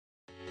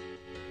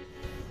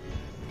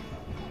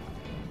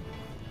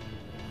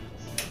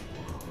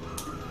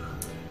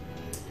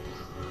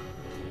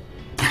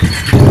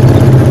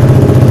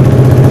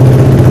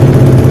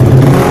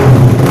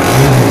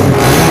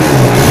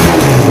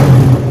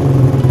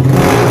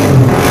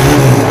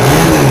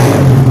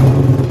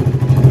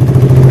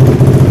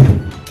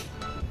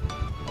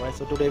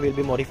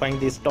we'll be modifying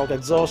the stock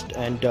exhaust.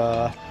 And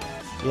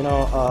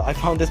I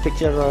found this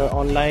picture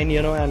online,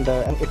 and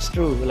it's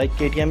true. Like,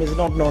 KTM is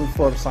not known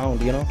for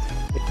sound,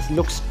 it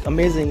looks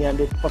amazing and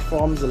it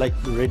performs like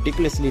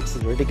ridiculously. It's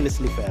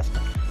ridiculously fast,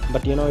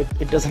 but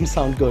it doesn't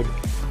sound good.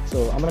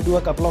 So I'm gonna do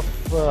a couple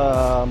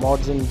of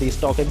mods in the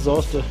stock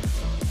exhaust,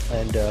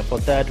 and for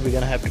that we're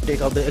gonna have to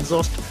take out the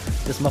exhaust,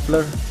 this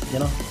muffler,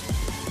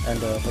 and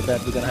for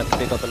that we're gonna have to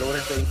take out the lower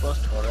end fairing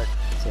first. Alright,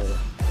 so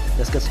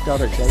let's get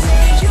started, shall we?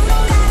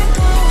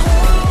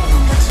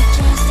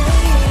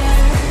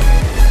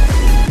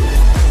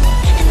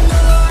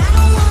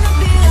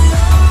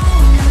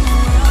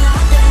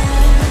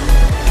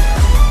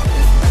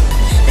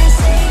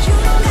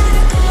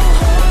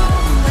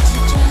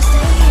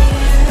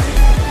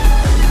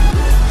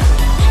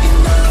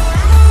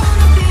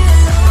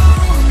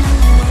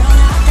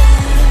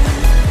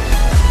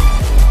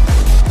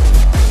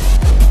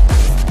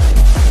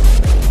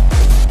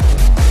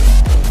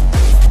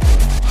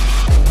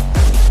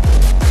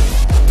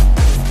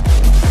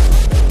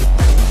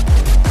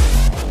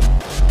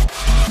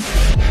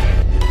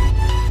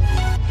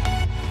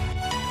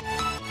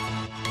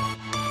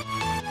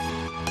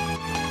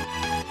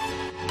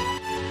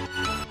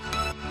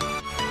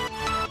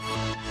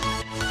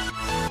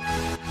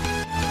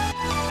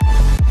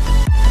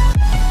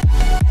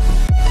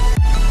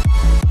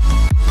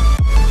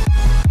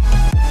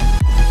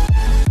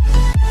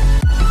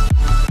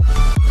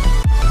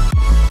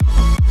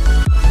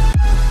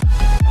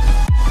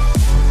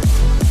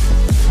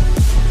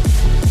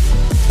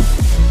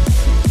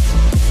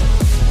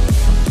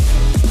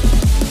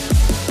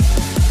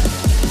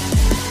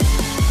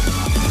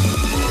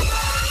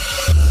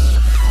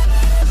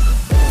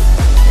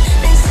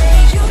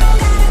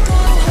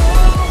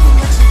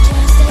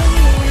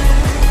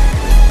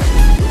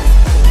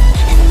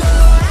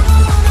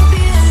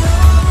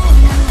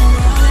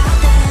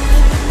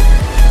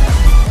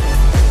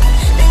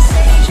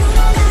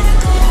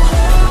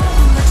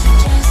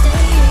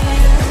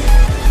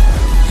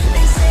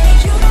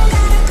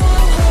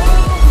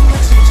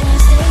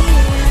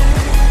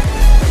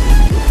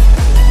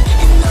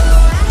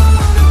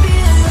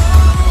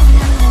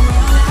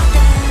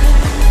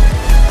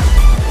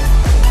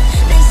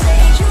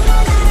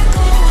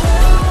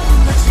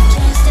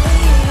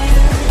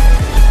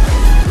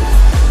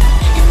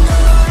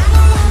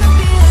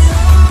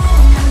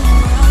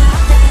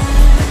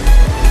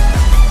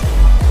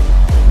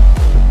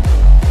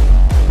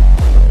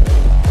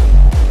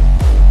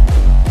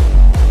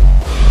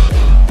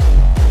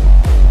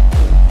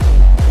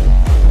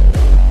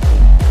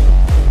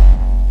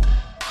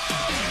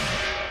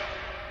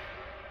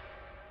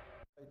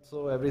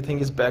 So everything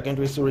is back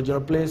into its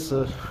original place.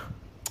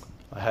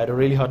 I had a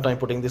really hard time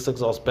putting this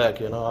exhaust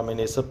back,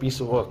 it's a piece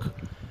of work.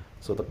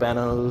 So the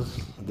panels,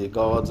 the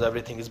guards,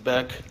 everything is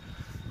back.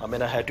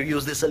 I had to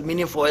use this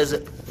aluminum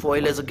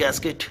foil as a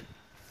gasket.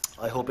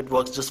 I hope it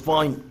works just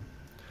fine.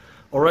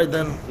 Alright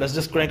then, let's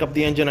just crank up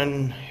the engine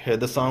and hear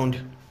the sound.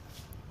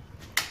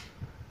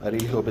 I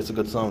really hope it's a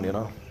good sound,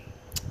 I'm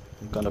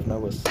kind of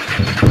nervous.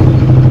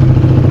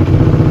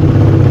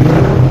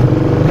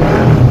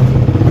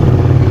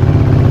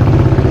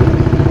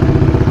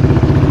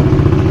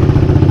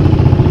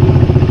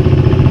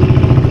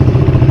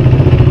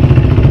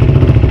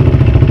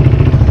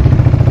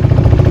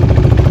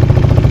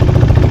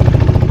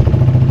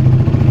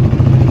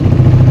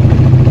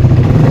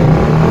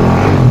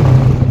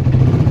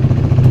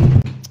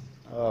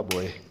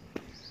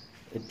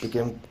 It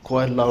became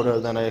quite louder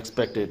than I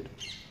expected.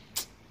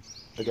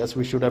 I guess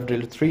we should have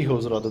drilled 3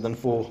 holes rather than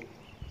 4.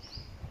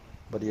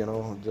 But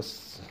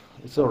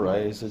it's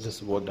alright, it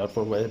just worked out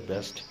for my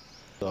best.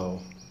 So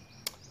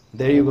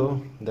there you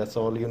go, that's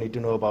all you need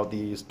to know about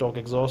the stock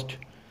exhaust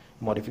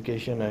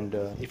modification. And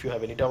if you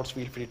have any doubts,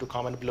 feel free to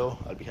comment below.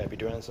 I'll be happy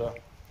to answer.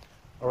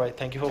 Alright,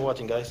 thank you for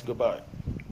watching, guys. Goodbye.